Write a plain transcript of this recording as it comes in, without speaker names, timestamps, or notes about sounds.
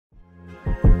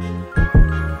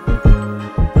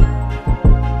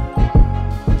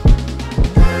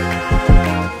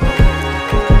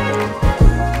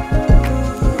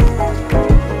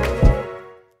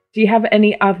Do you have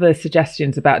any other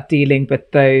suggestions about dealing with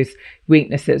those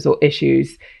weaknesses or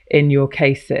issues in your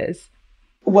cases?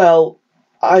 Well,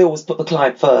 I always put the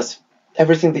client first.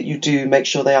 Everything that you do, make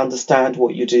sure they understand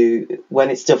what you do. When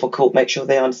it's difficult, make sure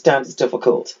they understand it's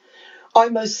difficult. I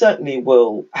most certainly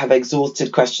will have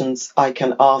exhausted questions I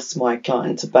can ask my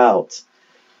client about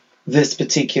this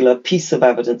particular piece of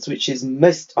evidence, which is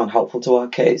most unhelpful to our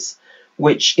case,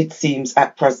 which it seems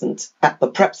at present, at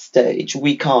the prep stage,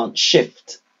 we can't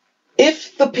shift.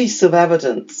 If the piece of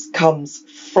evidence comes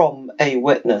from a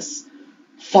witness,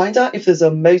 find out if there's a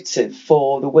motive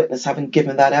for the witness having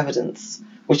given that evidence,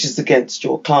 which is against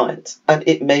your client. And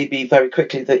it may be very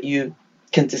quickly that you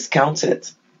can discount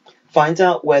it. Find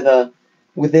out whether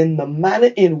within the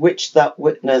manner in which that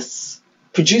witness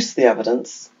produced the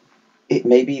evidence, it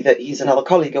may be that he's another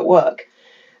colleague at work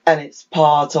and it's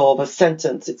part of a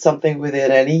sentence, it's something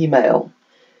within an email.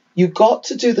 You've got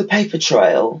to do the paper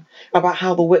trail about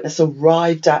how the witness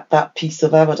arrived at that piece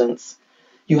of evidence.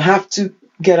 You have to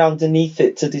get underneath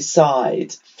it to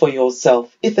decide for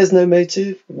yourself, if there's no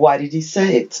motive, why did he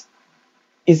say it?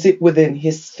 Is it within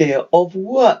his sphere of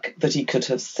work that he could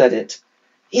have said it?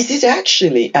 Is it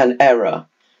actually an error?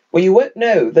 Well, you won't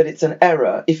know that it's an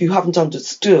error if you haven't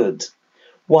understood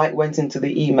why it went into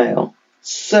the email.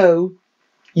 So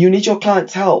you need your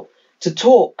client's help to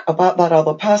talk about that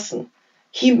other person.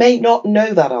 He may not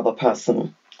know that other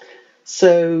person.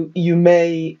 So you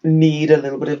may need a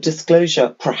little bit of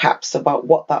disclosure, perhaps, about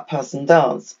what that person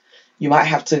does. You might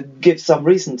have to give some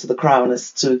reason to the Crown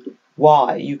as to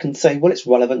why. You can say, well, it's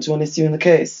relevant to an issue in the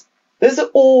case. Those are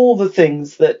all the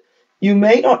things that you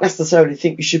may not necessarily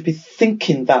think you should be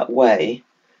thinking that way,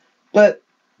 but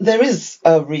there is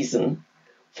a reason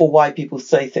for why people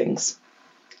say things.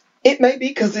 It may be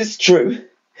because it's true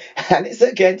and it's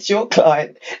against your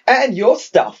client and you're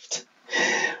stuffed.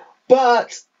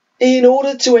 But in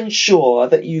order to ensure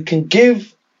that you can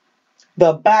give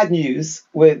the bad news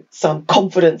with some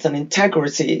confidence and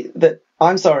integrity that,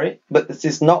 I'm sorry, but this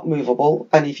is not movable,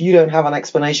 and if you don't have an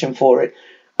explanation for it,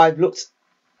 I've looked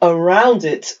around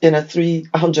it in a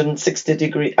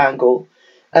 360-degree angle,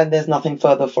 and there's nothing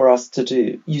further for us to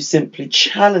do. You simply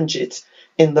challenge it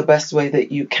in the best way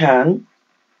that you can.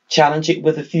 Challenge it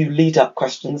with a few lead-up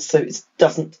questions so it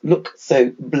doesn't look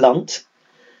so blunt.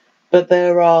 But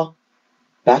there are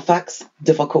bad facts,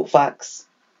 difficult facts,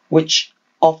 which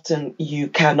often you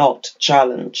cannot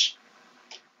challenge.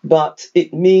 But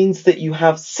it means that you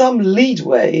have some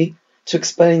leadway to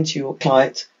explain to your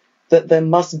client that there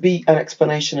must be an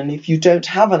explanation. And if you don't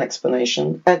have an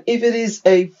explanation, and if it is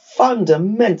a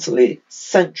fundamentally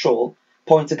central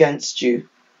point against you,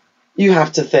 you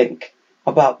have to think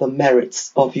about the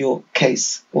merits of your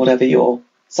case, whatever your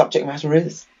subject matter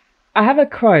is. I have a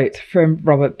quote from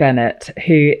Robert Bennett,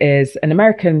 who is an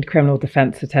American criminal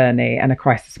defense attorney and a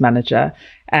crisis manager.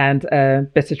 And a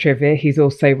bit of trivia, he's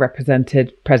also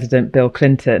represented President Bill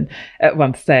Clinton at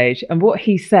one stage. And what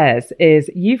he says is,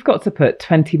 you've got to put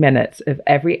 20 minutes of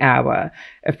every hour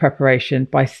of preparation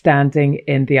by standing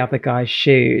in the other guy's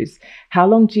shoes. How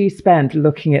long do you spend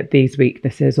looking at these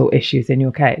weaknesses or issues in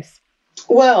your case?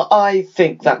 Well, I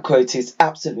think that quote is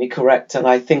absolutely correct. And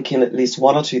I think in at least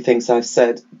one or two things I've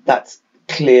said, that's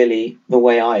clearly the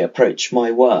way I approach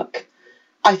my work.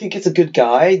 I think it's a good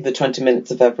guide, the 20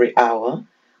 minutes of every hour.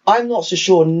 I'm not so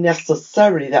sure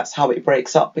necessarily that's how it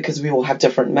breaks up because we all have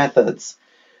different methods.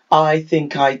 I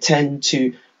think I tend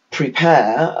to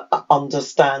prepare,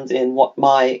 understanding what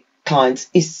my client's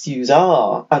issues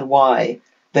are and why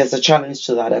there's a challenge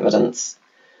to that evidence.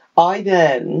 I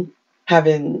then,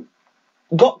 having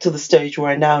got to the stage where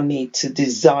I now need to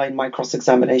design my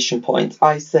cross-examination points,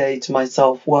 I say to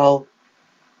myself, well,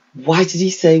 why did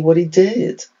he say what he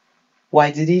did?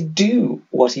 Why did he do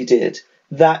what he did?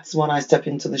 That's when I step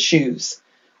into the shoes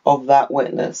of that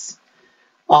witness,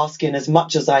 asking as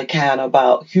much as I can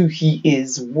about who he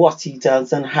is, what he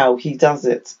does, and how he does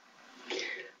it.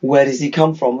 Where does he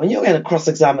come from? When you're going to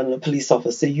cross-examine a police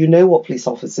officer, you know what police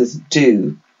officers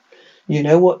do. You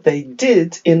know what they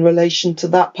did in relation to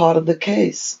that part of the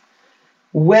case.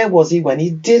 Where was he when he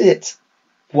did it?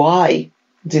 Why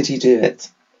did he do it?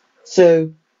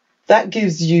 So that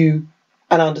gives you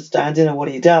an understanding of what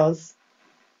he does.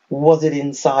 Was it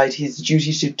inside his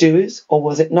duty to do it, or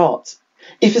was it not?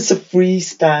 If it's a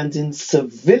freestanding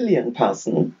civilian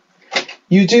person,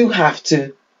 you do have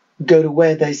to go to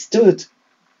where they stood.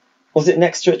 Was it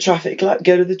next to a traffic light?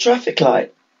 Go to the traffic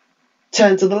light.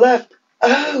 Turn to the left.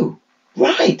 Oh,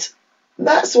 right.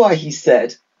 That's why he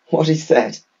said what he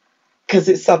said. Because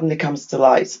it suddenly comes to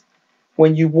light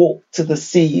when you walk to the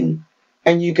scene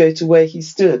and you go to where he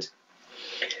stood.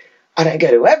 I don't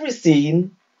go to every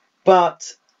scene,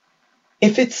 but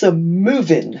If it's a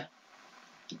moving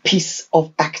piece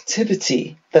of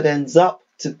activity that ends up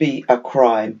to be a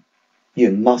crime,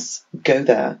 you must go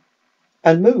there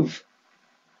and move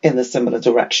in the similar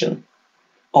direction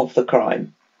of the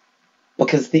crime,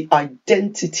 because the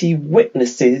identity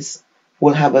witnesses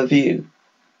will have a view,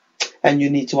 and you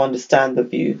need to understand the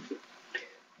view.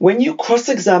 When you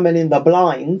cross-examine in the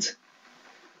blind,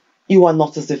 you are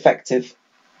not as effective.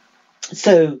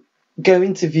 So go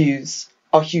interviews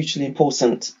are hugely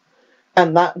important.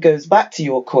 And that goes back to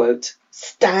your quote,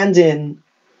 stand in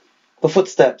the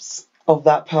footsteps of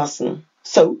that person.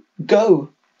 So go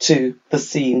to the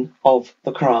scene of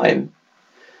the crime,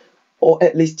 or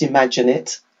at least imagine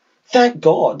it. Thank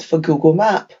God for Google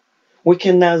Map. We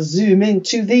can now zoom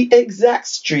into the exact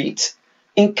street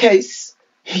in case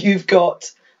you've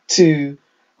got to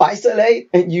isolate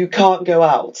and you can't go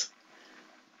out.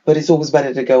 But it's always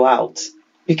better to go out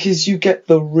because you get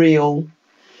the real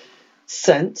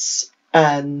sense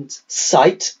and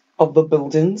sight of the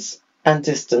buildings and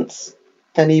distance.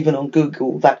 And even on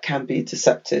Google, that can be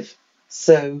deceptive.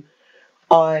 So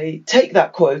I take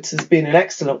that quote as being an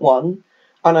excellent one,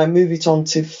 and I move it on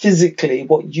to physically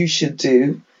what you should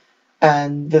do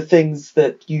and the things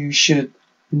that you should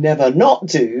never not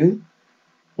do.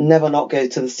 Never not go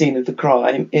to the scene of the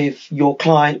crime if your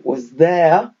client was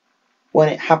there when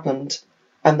it happened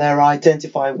and there are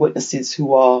identified witnesses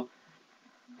who are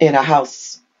in a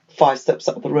house 5 steps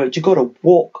up the road. You've got to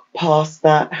walk past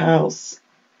that house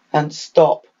and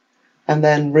stop and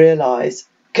then realise,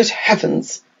 good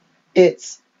heavens,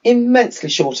 it's immensely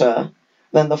shorter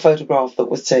than the photograph that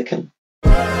was taken.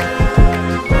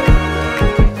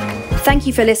 Thank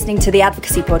you for listening to the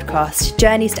Advocacy Podcast,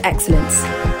 Journeys to Excellence.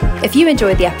 If you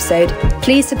enjoyed the episode,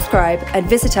 please subscribe and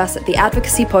visit us at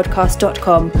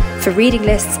theadvocacypodcast.com for reading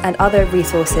lists and other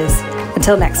resources.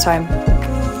 Until next time.